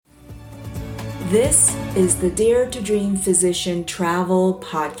This is the Dare to Dream Physician Travel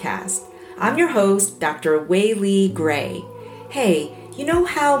Podcast. I'm your host, Dr. Wei Lee Gray. Hey, you know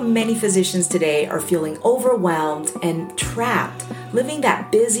how many physicians today are feeling overwhelmed and trapped, living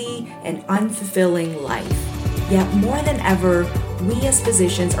that busy and unfulfilling life? Yet more than ever, we as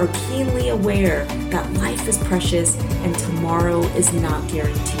physicians are keenly aware that life is precious and tomorrow is not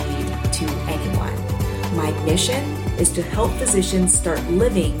guaranteed to anyone. My mission is to help physicians start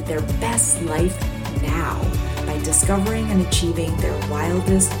living their best life now by discovering and achieving their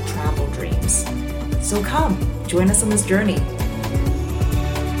wildest travel dreams. So come, join us on this journey.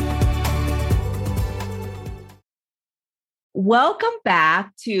 Welcome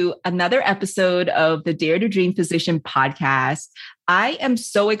back to another episode of the Dare to Dream Physician Podcast. I am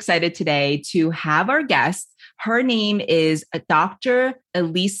so excited today to have our guest. Her name is Dr.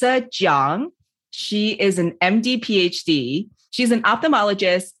 Elisa Jiang. She is an MD PhD. She's an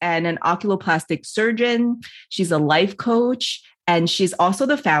ophthalmologist and an oculoplastic surgeon. She's a life coach, and she's also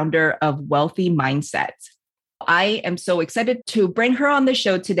the founder of Wealthy Mindset. I am so excited to bring her on the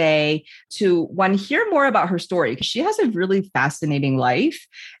show today to hear more about her story, because she has a really fascinating life.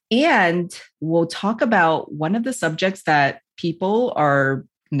 And we'll talk about one of the subjects that people are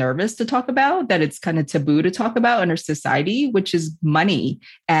nervous to talk about, that it's kind of taboo to talk about in our society, which is money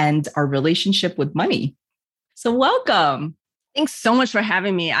and our relationship with money. So welcome. Thanks so much for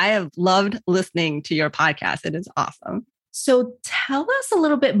having me. I have loved listening to your podcast. It is awesome. So tell us a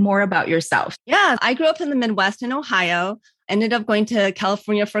little bit more about yourself. Yeah, I grew up in the Midwest in Ohio, ended up going to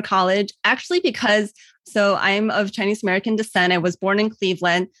California for college, actually because, I'm of Chinese American descent. I was born in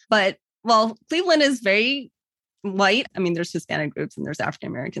Cleveland, but Cleveland is very white. I mean, there's Hispanic groups and there's African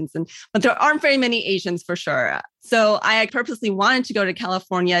Americans, but there aren't very many Asians for sure. So I purposely wanted to go to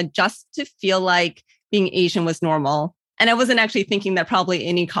California just to feel like being Asian was normal. And I wasn't actually thinking that probably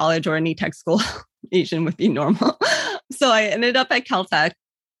any college or any tech school Asian would be normal. So I ended up at Caltech,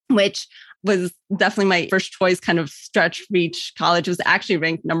 which was definitely my first choice kind of stretch reach college. It was actually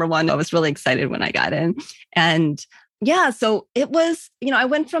ranked number one. I was really excited when I got in. And yeah, so it was, I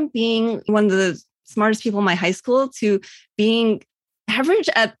went from being one of the smartest people in my high school to being average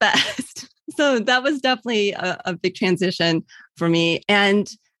at best. So that was definitely a big transition for me. And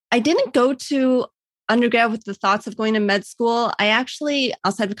I didn't go to undergrad with the thoughts of going to med school. I actually,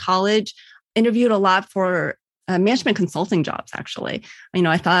 outside of college, interviewed a lot for management consulting jobs, actually.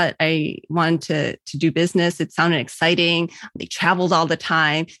 I thought I wanted to do business. It sounded exciting. They traveled all the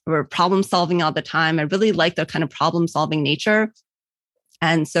time. They were problem solving all the time. I really liked their kind of problem solving nature.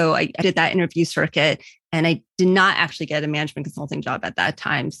 And so I did that interview circuit, and I did not actually get a management consulting job at that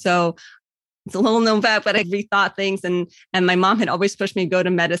time. So it's a little known fact, but I rethought things, and my mom had always pushed me to go to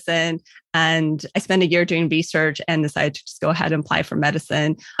medicine. And I spent a year doing research and decided to just go ahead and apply for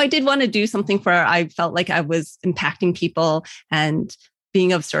medicine. I did want to do something where I felt like I was impacting people and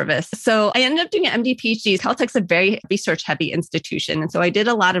being of service. So I ended up doing an MD PhD. Caltech's a very research heavy institution. And so I did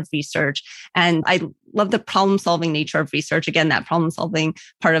a lot of research, and I love the problem solving nature of research. Again, that problem solving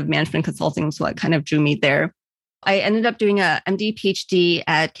part of management consulting was what kind of drew me there. I ended up doing a MD PhD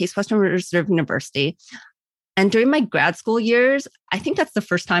at Case Western Reserve University. And during my grad school years, I think that's the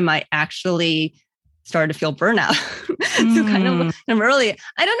first time I actually started to feel burnout. So kind of early.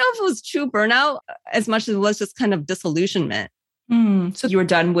 I don't know if it was true burnout as much as it was just kind of disillusionment. So you were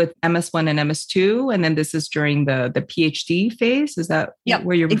done with MS1 and MS2, and then this is during the PhD phase? Is that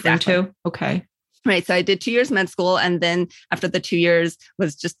where you're referring to? Okay. Right. So I did 2 years med school. And then after the 2 years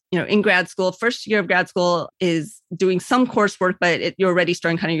was just, in grad school. First year of grad school is doing some coursework, but you're already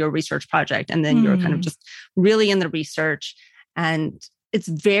starting kind of your research project. And then you're kind of just really in the research. And it's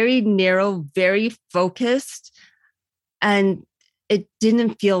very narrow, very focused. And it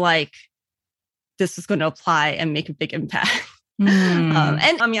didn't feel like this was going to apply and make a big impact.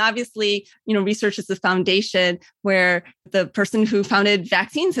 Obviously, research is the foundation where the person who founded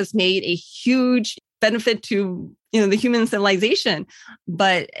vaccines has made a huge benefit to, the human civilization,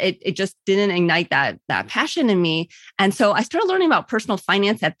 but it just didn't ignite that passion in me. And so I started learning about personal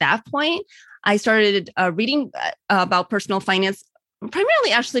finance at that point. I started reading about personal finance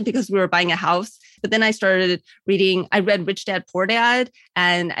primarily actually because we were buying a house. But then I read Rich Dad, Poor Dad,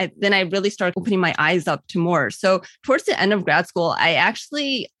 and then I really started opening my eyes up to more. So towards the end of grad school, I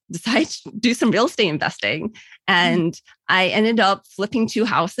actually decided to do some real estate investing. And I ended up flipping 2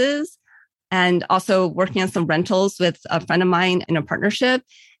 houses and also working on some rentals with a friend of mine in a partnership,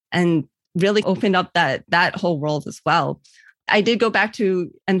 and really opened up that whole world as well. I did go back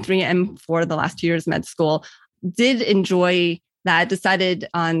to M3 and M4 the last 2 years of med school, did enjoy that, decided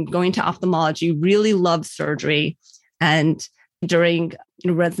on going to ophthalmology, really loved surgery. And during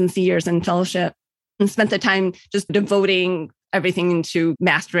residency years and fellowship, and spent the time just devoting everything into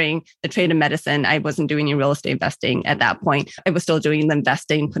mastering the trade of medicine. I wasn't doing any real estate investing at that point. I was still doing the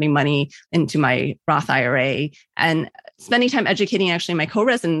investing, putting money into my Roth IRA, and spending time educating actually my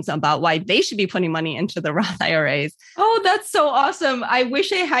co-residents about why they should be putting money into the Roth IRAs. Oh, that's so awesome. I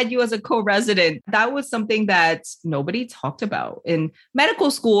wish I had you as a co-resident. That was something that nobody talked about in medical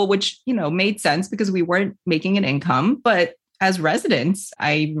school, which, made sense because we weren't making an income. But as residents,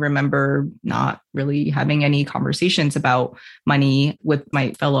 I remember not really having any conversations about money with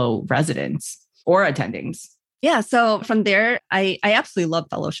my fellow residents or attendings. Yeah. So from there, I absolutely love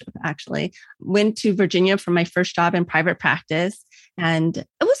fellowship, actually. Went to Virginia for my first job in private practice. And it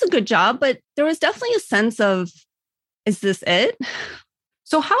was a good job, but there was definitely a sense of, is this it?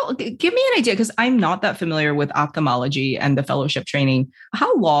 So give me an idea, because I'm not that familiar with ophthalmology and the fellowship training.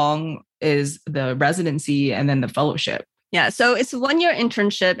 How long is the residency and then the fellowship? Yeah, so it's a 1-year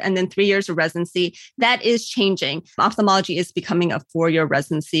internship and then 3 years of residency. That is changing. Ophthalmology is becoming a 4-year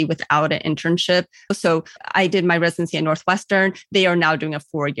residency without an internship. So I did my residency at Northwestern. They are now doing a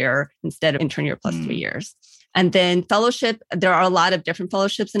 4-year instead of intern year plus 3 years. And then fellowship, there are a lot of different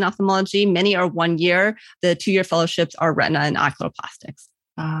fellowships in ophthalmology. Many are 1 year. The 2-year fellowships are retina and oculoplastics.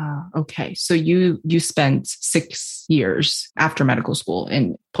 Ah, okay. So you spent 6 years after medical school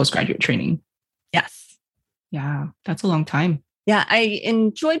in postgraduate training. Yes. Yeah, that's a long time. Yeah, I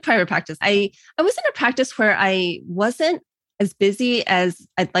enjoyed private practice. I was in a practice where I wasn't as busy as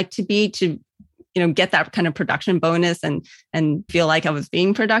I'd like to be to, get that kind of production bonus and feel like I was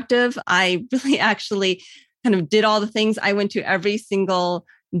being productive. I really actually kind of did all the things. I went to every single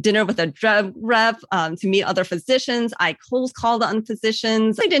dinner with a drug rep to meet other physicians. I cold called on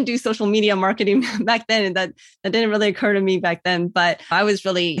physicians. I didn't do social media marketing back then, and that didn't really occur to me back then. But I was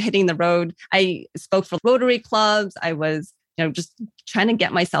really hitting the road. I spoke for Rotary clubs. I was, just trying to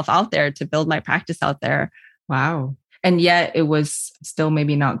get myself out there to build my practice out there. Wow. And yet it was still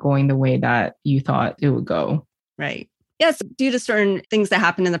maybe not going the way that you thought it would go. Right. Yes, due to certain things that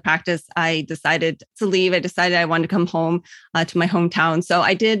happened in the practice, I decided to leave. I decided I wanted to come home to my hometown. So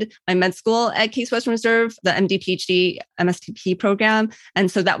I did my med school at Case Western Reserve, the MD, PhD, MSTP program.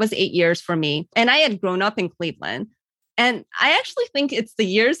 And so that was 8 years for me. And I had grown up in Cleveland. And I actually think it's the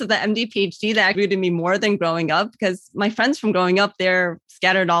years of the MD, PhD that rooted me more than growing up, because my friends from growing up, they're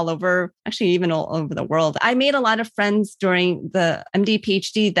scattered all over, actually even all over the world. I made a lot of friends during the MD,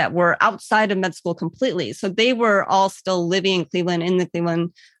 PhD that were outside of med school completely. So they were all still living in Cleveland, in the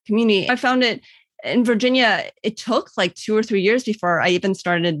Cleveland community. I found it in Virginia, it took like 2 or 3 years before I even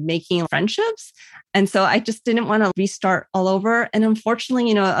started making friendships. And so I just didn't want to restart all over. And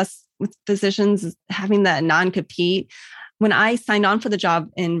unfortunately, us with physicians having that non-compete, when I signed on for the job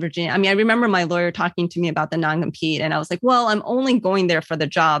in Virginia, I remember my lawyer talking to me about the non-compete, and I was like, well, I'm only going there for the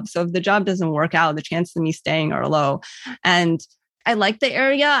job. So if the job doesn't work out, the chances of me staying are low. And I like the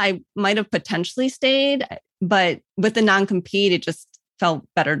area. I might have potentially stayed, but with the non-compete, it just felt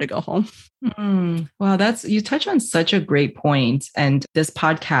better to go home. Well, you touch on such a great point. And this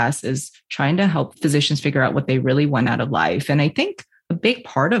podcast is trying to help physicians figure out what they really want out of life. And I think a big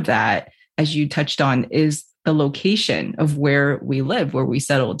part of that, as you touched on, is the location of where we live, where we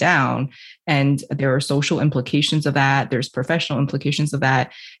settle down. And there are social implications of that. There's professional implications of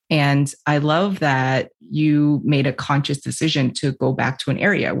that. And I love that you made a conscious decision to go back to an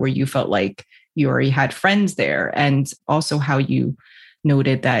area where you felt like you already had friends there. And also how you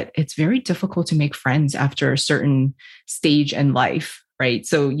noted that it's very difficult to make friends after a certain stage in life, right?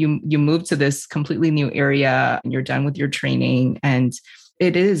 So you move to this completely new area and you're done with your training. And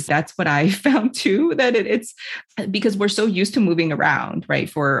that's what I found too, that it's because we're so used to moving around, right,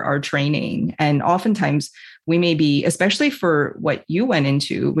 for our training. And oftentimes we may be, especially for what you went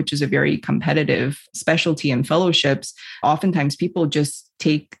into, which is a very competitive specialty in fellowships, oftentimes people just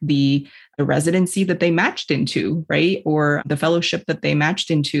take the residency that they matched into, right? Or the fellowship that they matched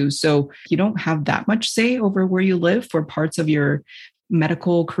into. So you don't have that much say over where you live for parts of your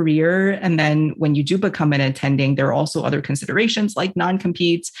medical career. And then when you do become an attending, there are also other considerations like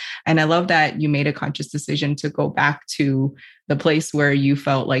non-competes. And I love that you made a conscious decision to go back to the place where you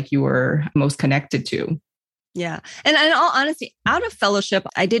felt like you were most connected to. Yeah. And in all honesty, out of fellowship,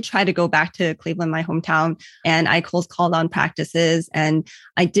 I did try to go back to Cleveland, my hometown, and I cold called on practices. And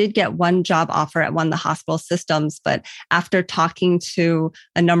I did get one job offer at one of the hospital systems. But after talking to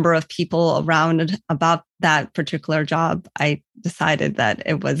a number of people around about that particular job, I decided that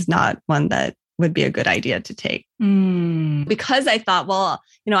it was not one that would be a good idea to take. Because I thought, well,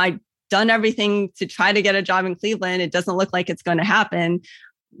 I've done everything to try to get a job in Cleveland. It doesn't look like it's going to happen.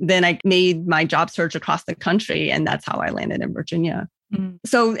 Then I made my job search across the country, and that's how I landed in Virginia. Mm.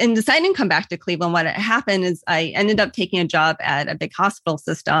 So in deciding to come back to Cleveland, what happened is I ended up taking a job at a big hospital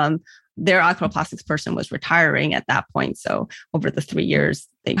system. Their oculoplastics person was retiring at that point. So over the 3 years,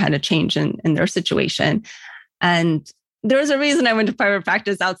 they had a change in their situation. And there was a reason I went to private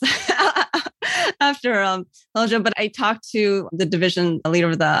practice outside after fellowship, but I talked to the division leader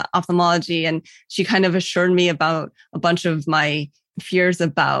of the ophthalmology, and she kind of assured me about a bunch of my fears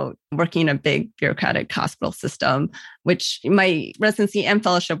about working in a big bureaucratic hospital system, which my residency and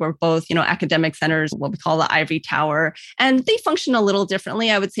fellowship were both, academic centers, what we call the ivory tower, and they function a little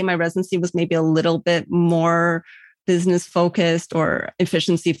differently. I would say my residency was maybe a little bit more business focused or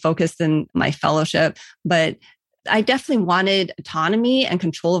efficiency focused than my fellowship, but I definitely wanted autonomy and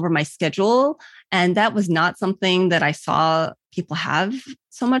control over my schedule. And that was not something that I saw people have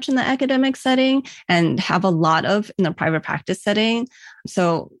so much in the academic setting and have a lot of in the private practice setting.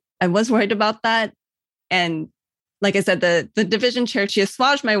 So I was worried about that. And like I said, the division chair, she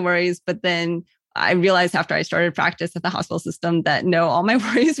assuaged my worries, but then I realized after I started practice at the hospital system that no, all my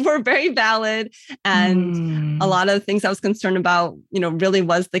worries were very valid. And a lot of the things I was concerned about, really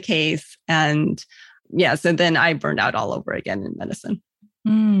was the case. And yeah, so then I burned out all over again in medicine.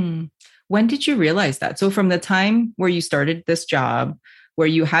 When did you realize that? So from the time where you started this job, where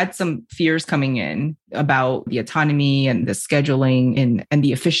you had some fears coming in about the autonomy and the scheduling and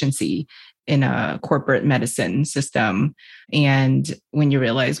the efficiency in a corporate medicine system. And when you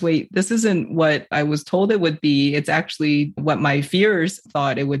realize, wait, this isn't what I was told it would be, it's actually what my fears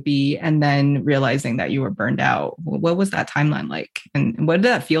thought it would be. And then realizing that you were burned out. What was that timeline like? And what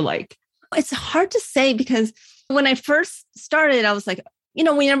did that feel like? It's hard to say because when I first started, I was like,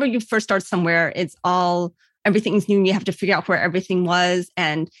 whenever you first start somewhere, everything's new. You have to figure out where everything was.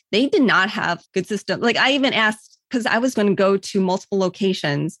 And they did not have good system. Like I even asked, because I was going to go to multiple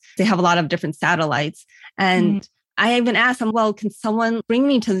locations. They have a lot of different satellites. And I even asked them, well, can someone bring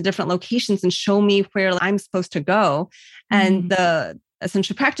me to the different locations and show me where I'm supposed to go? And the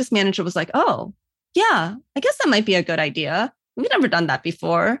essential practice manager was like, oh, yeah, I guess that might be a good idea. We've never done that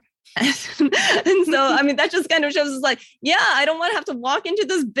before. And so, that just kind of shows us like, yeah, I don't want to have to walk into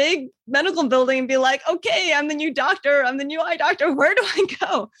this big medical building and be like, okay, I'm the new doctor. I'm the new eye doctor. Where do I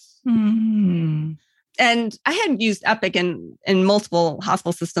go? And I had used Epic in multiple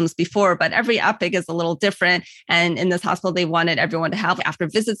hospital systems before, but every Epic is a little different. And in this hospital, they wanted everyone to have after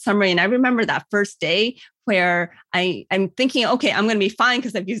visit summary. And I remember that first day where I'm thinking, okay, I'm going to be fine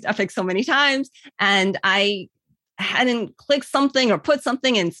because I've used Epic so many times. And I hadn't clicked something or put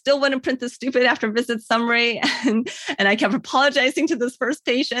something and still wouldn't print the stupid after visit summary. And I kept apologizing to this first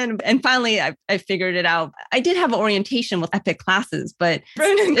patient. And finally, I figured it out. I did have an orientation with Epic classes, but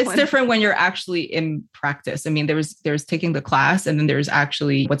it's different when you're actually in practice. I mean, there's taking the class and then there's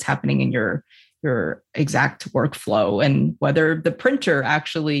actually what's happening in your exact workflow and whether the printer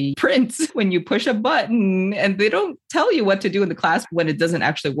actually prints when you push a button, and they don't tell you what to do in the class when it doesn't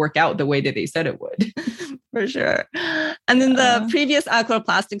actually work out the way that they said it would. For sure. And then the previous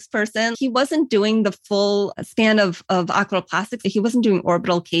oculoplastics person, he wasn't doing the full span of oculoplastics. He wasn't doing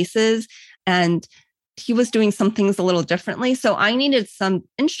orbital cases and he was doing some things a little differently. So I needed some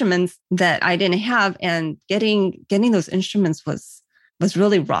instruments that I didn't have, and getting those instruments was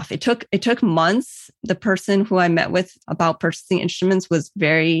really rough. It took months. The person who I met with about purchasing instruments was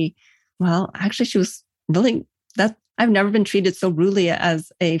very, well, actually she was really, I've never been treated so rudely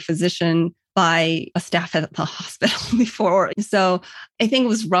as a physician by a staff at the hospital before. So I think it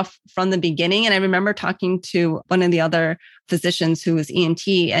was rough from the beginning. And I remember talking to one of the other physicians who was ENT,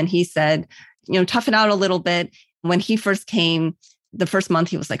 and he said, tough it out a little bit. When he first came, the first month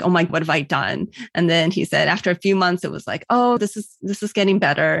he was like, oh my, what have I done? And then he said, after a few months, it was like, oh, this is getting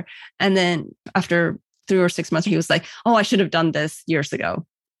better. And then after 3 or 6 months, he was like, oh, I should have done this years ago.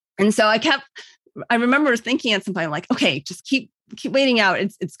 And so I remember thinking at some point, like, okay, just keep waiting out.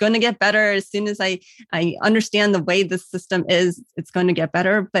 It's going to get better. As soon as I understand the way the system is, it's going to get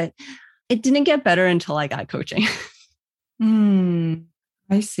better. But it didn't get better until I got coaching.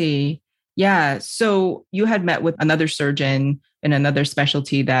 I see. Yeah. So you had met with another surgeon in another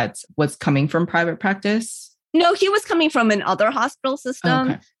specialty that was coming from private practice? No, he was coming from another hospital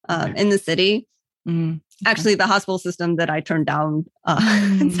system in the city. Actually, the hospital system that I turned down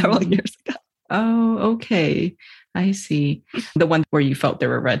several years ago. Oh, okay. I see. The one where you felt there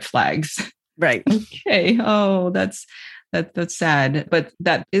were red flags. Right. Okay. Oh, that's sad. But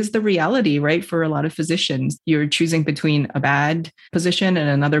that is the reality, right? For a lot of physicians, you're choosing between a bad position and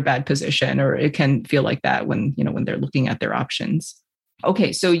another bad position, or it can feel like that when they're looking at their options.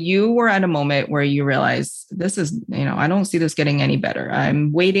 Okay, so you were at a moment where you realized this is, I don't see this getting any better.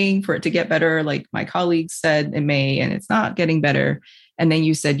 I'm waiting for it to get better, like my colleagues said it may, and it's not getting better. And then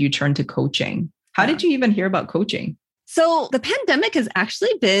you said you turned to coaching. How did you even hear about coaching? So the pandemic has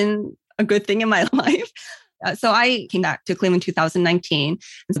actually been a good thing in my life. So I came back to Cleveland 2019. And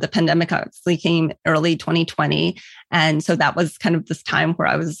so the pandemic obviously came early 2020. And so that was kind of this time where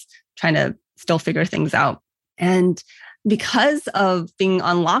I was trying to still figure things out. And because of being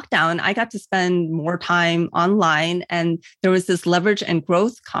on lockdown, I got to spend more time online. And there was this Leverage and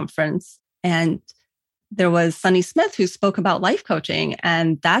Growth conference. And there was Sunny Smith who spoke about life coaching.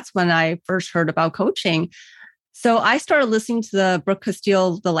 And that's when I first heard about coaching. So I started listening to the Brooke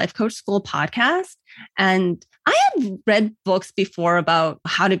Castillo, the Life Coach School podcast. And I had read books before about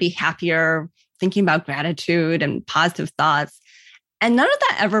how to be happier, thinking about gratitude and positive thoughts. And none of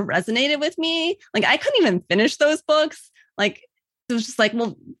that ever resonated with me. Like I couldn't even finish those books. Like it was just like,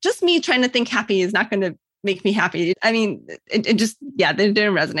 well, just me trying to think happy is not going to make me happy. I mean, it just, they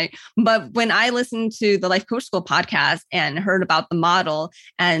didn't resonate. But when I listened to the Life Coach School podcast and heard about the model,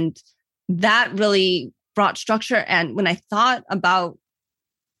 and that really brought structure. And when I thought about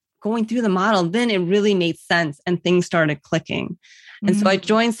going through the model, then it really made sense and things started clicking. And so I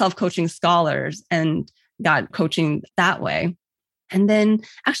joined Self-Coaching Scholars and got coaching that way. And then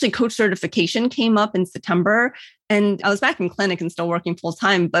actually coach certification came up in September, and I was back in clinic and still working full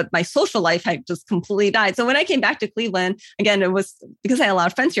time, but my social life had just completely died. So when I came back to Cleveland, again, it was because I had a lot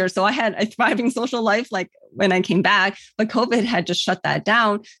of friends here. So I had a thriving social life like when I came back, but COVID had just shut that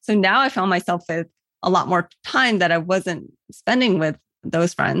down. So now I found myself with a lot more time that I wasn't spending with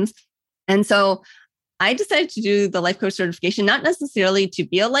those friends. And so I decided to do the life coach certification, not necessarily to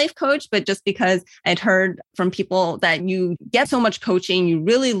be a life coach, but just because I'd heard from people that you get so much coaching, you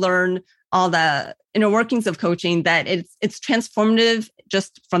really learn all the inner workings of coaching, that it's transformative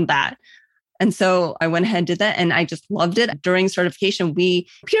just from that. And so I went ahead and did that, and I just loved it. During certification, we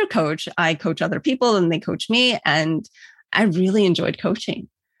peer coach. I coach other people and they coach me, and I really enjoyed coaching.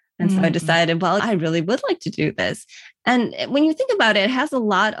 And so I decided, well, I really would like to do this. And when you think about it, it has a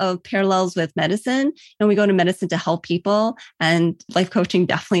lot of parallels with medicine. And we go to medicine to help people, and life coaching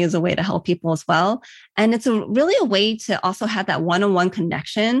definitely is a way to help people as well. And it's really a way to also have that one-on-one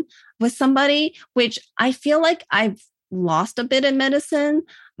connection with somebody, which I feel like I've lost a bit in medicine.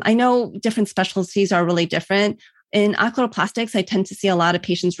 I know different specialties are really different. In oculoplastics, I tend to see a lot of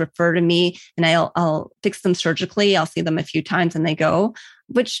patients refer to me, and I'll fix them surgically. I'll see them a few times and they go,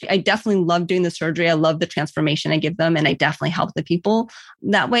 which I definitely love doing the surgery. I love the transformation I give them, and I definitely help the people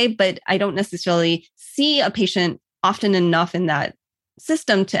that way. But I don't necessarily see a patient often enough in that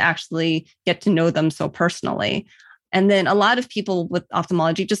system to actually get to know them so personally. And then a lot of people with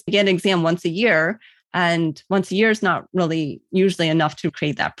ophthalmology just get an exam once a year. And once a year is not really usually enough to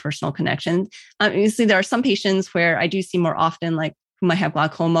create that personal connection. Obviously, there are some patients where I do see more often, like who might have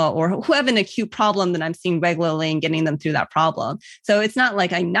glaucoma or who have an acute problem that I'm seeing regularly and getting them through that problem. So it's not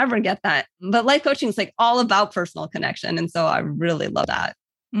like I never get that. But life coaching is like all about personal connection. And so I really love that.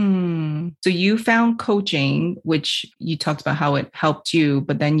 So you found coaching, which you talked about how it helped you,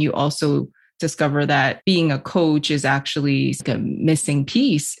 but then you also discover that being a coach is actually a missing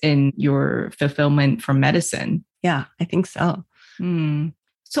piece in your fulfillment from medicine. Yeah, I think so.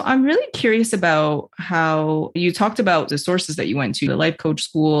 So I'm really curious about how you talked about the sources that you went to, the Life Coach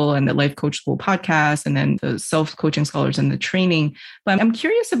School and the Life Coach School podcast, and then the Self-Coaching Scholars and the training. But I'm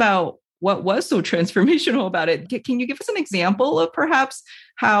curious about what was so transformational about it. Can you give us an example of perhaps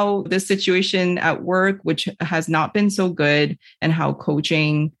how this situation at work, which has not been so good, and how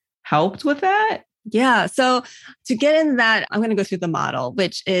coaching helped with that? Yeah. So to get into that, I'm going to go through the model,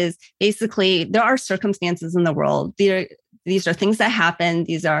 which is basically there are circumstances in the world. These are things that happen.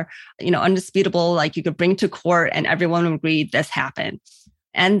 These are, undisputable, like you could bring to court and everyone would agree this happened.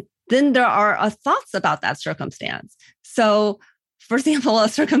 And then there are thoughts about that circumstance. So for example, a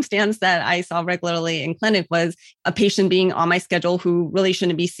circumstance that I saw regularly in clinic was a patient being on my schedule who really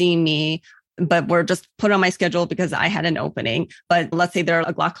shouldn't be seeing me, but were just put on my schedule because I had an opening. But let's say they're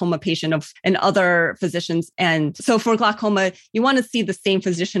a glaucoma patient and other physicians. And so for glaucoma, you want to see the same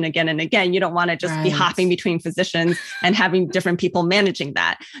physician again and again. You don't want to just be hopping between physicians and having different people managing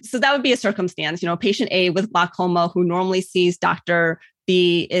that. So that would be a circumstance, patient A with glaucoma who normally sees Dr.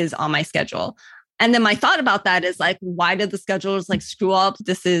 B is on my schedule. And then my thought about that is like, why did the schedulers screw up?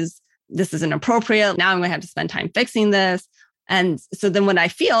 This is inappropriate. Now I'm going to have to spend time fixing this. And so then what I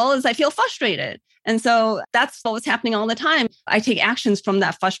feel is I feel frustrated. And so that's what was happening all the time. I take actions from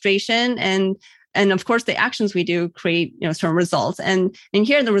that frustration. And And of course, the actions we do create, certain results. And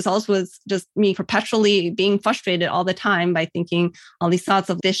here the results was just me perpetually being frustrated all the time by thinking all these thoughts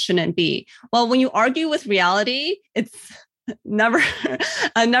of this shouldn't be. Well, when you argue with reality, it's never,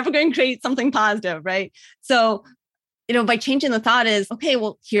 never going to create something positive, right? So, by changing the thought is, okay,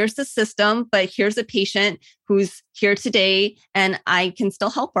 well, here's the system, but here's a patient who's here today and I can still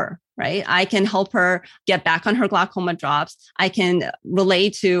help her, right? I can help her get back on her glaucoma drops. I can relay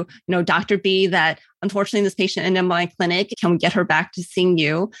to, Dr. B that unfortunately this patient ended in my clinic. Can we get her back to seeing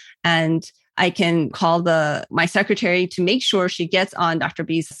you? And I can call my secretary to make sure she gets on Dr.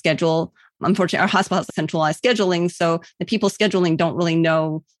 B's schedule. Unfortunately, our hospital has centralized scheduling. So the people scheduling don't really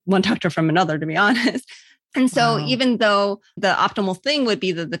know one doctor from another, to be honest. And so even though the optimal thing would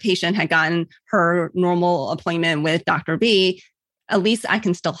be that the patient had gotten her normal appointment with Dr. B, at least I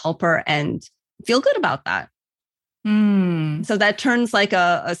can still help her and feel good about that. So that turns like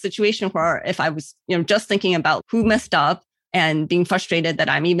a situation where if I was, just thinking about who messed up and being frustrated that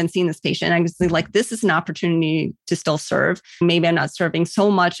I'm even seeing this patient, I was like, this is an opportunity to still serve. Maybe I'm not serving so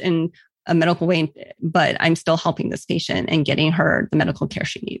much in a medical way, but I'm still helping this patient and getting her the medical care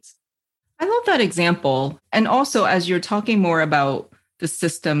she needs. I love that example. And also, as you're talking more about the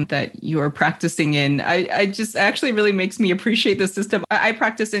system that you're practicing in, I just actually really makes me appreciate the system I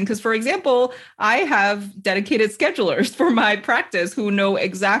practice in. Because, for example, I have dedicated schedulers for my practice who know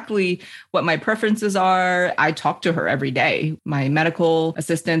exactly what my preferences are. I talk to her every day. My medical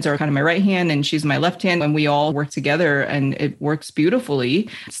assistants are kind of my right hand and she's my left hand. And we all work together and it works beautifully.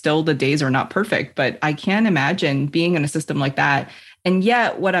 Still, the days are not perfect, but I can't imagine being in a system like that. And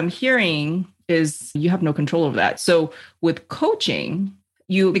yet what I'm hearing is you have no control over that. So with coaching,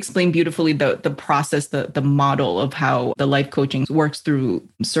 you explain beautifully the process, the model of how the life coaching works through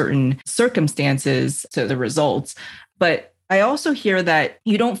certain circumstances to the results. But I also hear that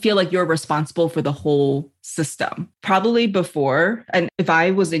you don't feel like you're responsible for the whole system. Probably before, and if I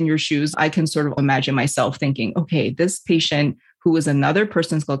was in your shoes, I can sort of imagine myself thinking, okay, this patient who is another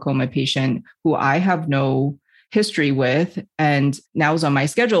person's glaucoma patient who I have no history with and now is on my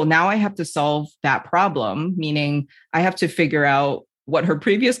schedule. Now I have to solve that problem, meaning I have to figure out what her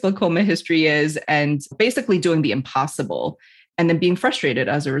previous glaucoma history is and basically doing the impossible and then being frustrated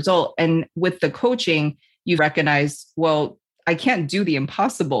as a result. And with the coaching, you recognize, well, I can't do the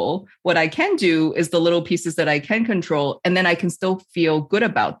impossible. What I can do is the little pieces that I can control. And then I can still feel good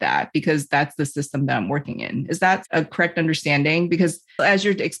about that because that's the system that I'm working in. Is that a correct understanding? Because as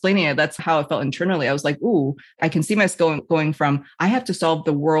you're explaining it, that's how I felt internally. I was like, ooh, I can see myself going from, I have to solve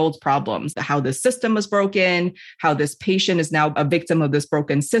the world's problems, how the system was broken, how this patient is now a victim of this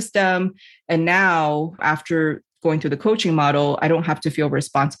broken system. And now after going through the coaching model, I don't have to feel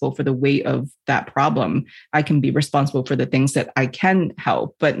responsible for the weight of that problem. I can be responsible for the things that I can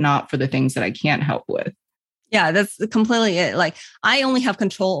help, but not for the things that I can't help with. Yeah, that's completely it. Like I only have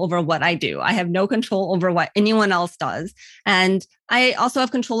control over what I do. I have no control over what anyone else does. And I also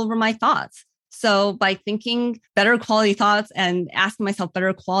have control over my thoughts. So by thinking better quality thoughts and asking myself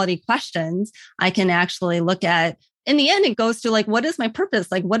better quality questions, I can actually look at, in the end, it goes to like, what is my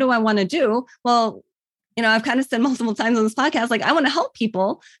purpose? Like, what do I want to do? Well, I've kind of said multiple times on this podcast, like I want to help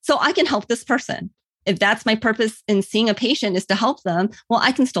people so I can help this person. If that's my purpose in seeing a patient is to help them, well,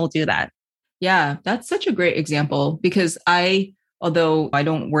 I can still do that. Yeah, that's such a great example because although I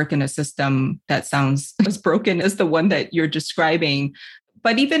don't work in a system that sounds as broken as the one that you're describing,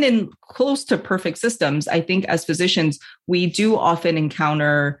 but even in close to perfect systems, I think as physicians, we do often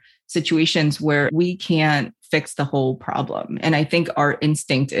encounter situations where we can't fix the whole problem. And I think our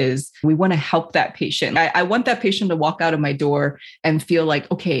instinct is we want to help that patient. I want that patient to walk out of my door and feel like,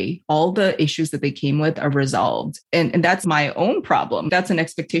 okay, all the issues that they came with are resolved. And that's my own problem. That's an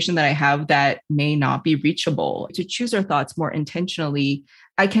expectation that I have that may not be reachable. To choose our thoughts more intentionally,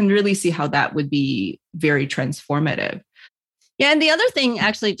 I can really see how that would be very transformative. Yeah. And the other thing,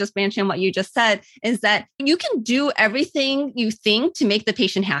 actually, just mentioning what you just said, is that you can do everything you think to make the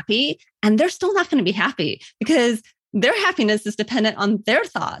patient happy, and they're still not going to be happy because their happiness is dependent on their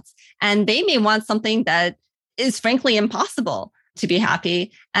thoughts. And they may want something that is frankly impossible to be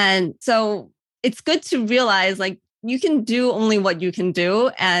happy. And so it's good to realize like you can do only what you can do.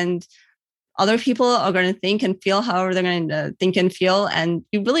 And other people are going to think and feel however they're going to think and feel. And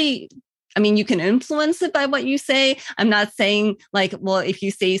you can influence it by what you say. I'm not saying like, well, if you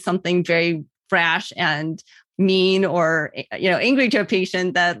say something very brash and mean or, angry to a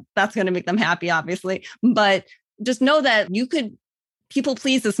patient, that's going to make them happy, obviously. But just know that you could people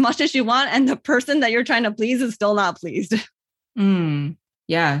please as much as you want, and the person that you're trying to please is still not pleased.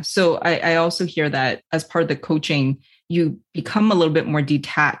 Yeah. So I also hear that as part of the coaching, you become a little bit more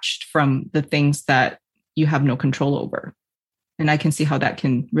detached from the things that you have no control over. And I can see how that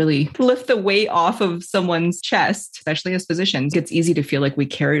can really lift the weight off of someone's chest, especially as physicians. It's easy to feel like we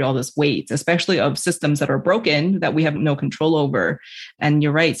carried all this weight, especially of systems that are broken that we have no control over. And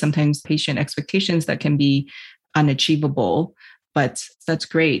you're right, sometimes patient expectations that can be unachievable, but that's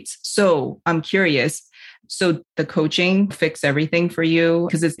great. So I'm curious. So the coaching fixed everything for you?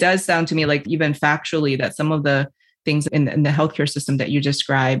 Because it does sound to me like even factually that some of the things in the healthcare system that you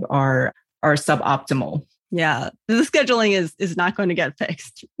describe are suboptimal. Yeah, the scheduling is not going to get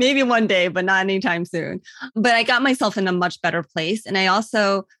fixed. Maybe one day, but not anytime soon. But I got myself in a much better place. And I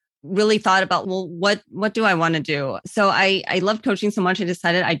also really thought about, well, what do I want to do? So I love coaching so much. I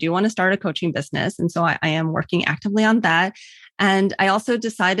decided I do want to start a coaching business. And so I am working actively on that. And I also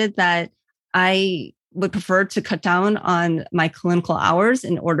decided that I would prefer to cut down on my clinical hours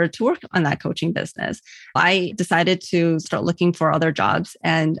in order to work on that coaching business. I decided to start looking for other jobs,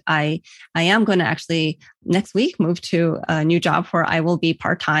 and I am going to actually next week move to a new job where I will be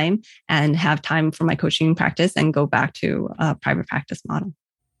part-time and have time for my coaching practice and go back to a private practice model.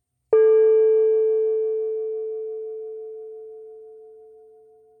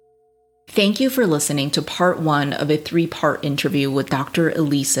 Thank you for listening to part 1 of a 3-part interview with Dr.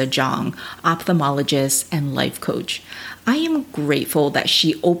 Elisa Zhang, ophthalmologist and life coach. I am grateful that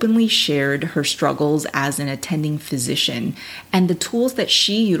she openly shared her struggles as an attending physician and the tools that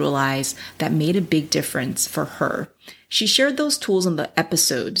she utilized that made a big difference for her. She shared those tools in the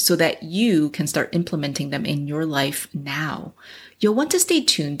episode so that you can start implementing them in your life now. You'll want to stay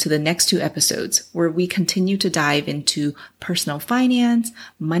tuned to the next 2 episodes where we continue to dive into personal finance,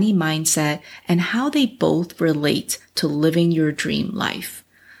 money mindset, and how they both relate to living your dream life.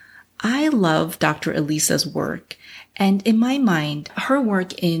 I love Dr. Elisa's work, and in my mind, her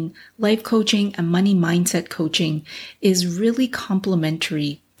work in life coaching and money mindset coaching is really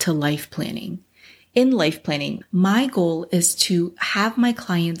complementary to life planning. In life planning, my goal is to have my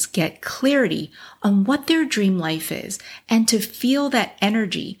clients get clarity on what their dream life is and to feel that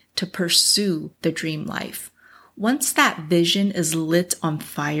energy to pursue the dream life. Once that vision is lit on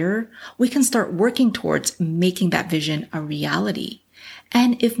fire, we can start working towards making that vision a reality.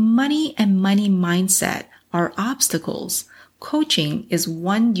 And if money and money mindset are obstacles, coaching is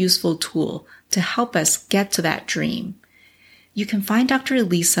one useful tool to help us get to that dream. You can find Dr.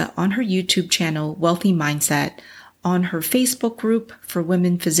 Elisa on her YouTube channel, Wealthy Mindset, on her Facebook group for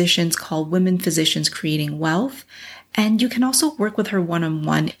women physicians called Women Physicians Creating Wealth. And you can also work with her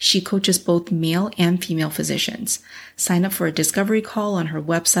one-on-one. She coaches both male and female physicians. Sign up for a discovery call on her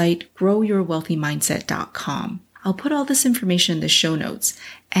website, growyourwealthymindset.com. I'll put all this information in the show notes,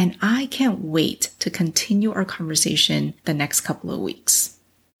 and I can't wait to continue our conversation the next couple of weeks.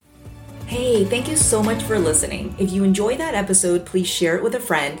 Hey, thank you so much for listening. If you enjoyed that episode, please share it with a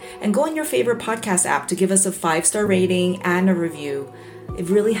friend and go on your favorite podcast app to give us a 5-star rating and a review. It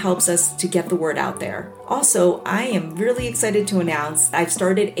really helps us to get the word out there. Also, I am really excited to announce I've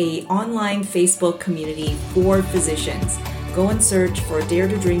started an online Facebook community for physicians. Go and search for Dare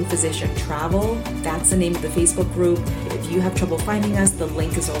to Dream Physician Travel. That's the name of the Facebook group. If you have trouble finding us, the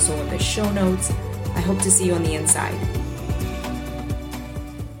link is also in the show notes. I hope to see you on the inside.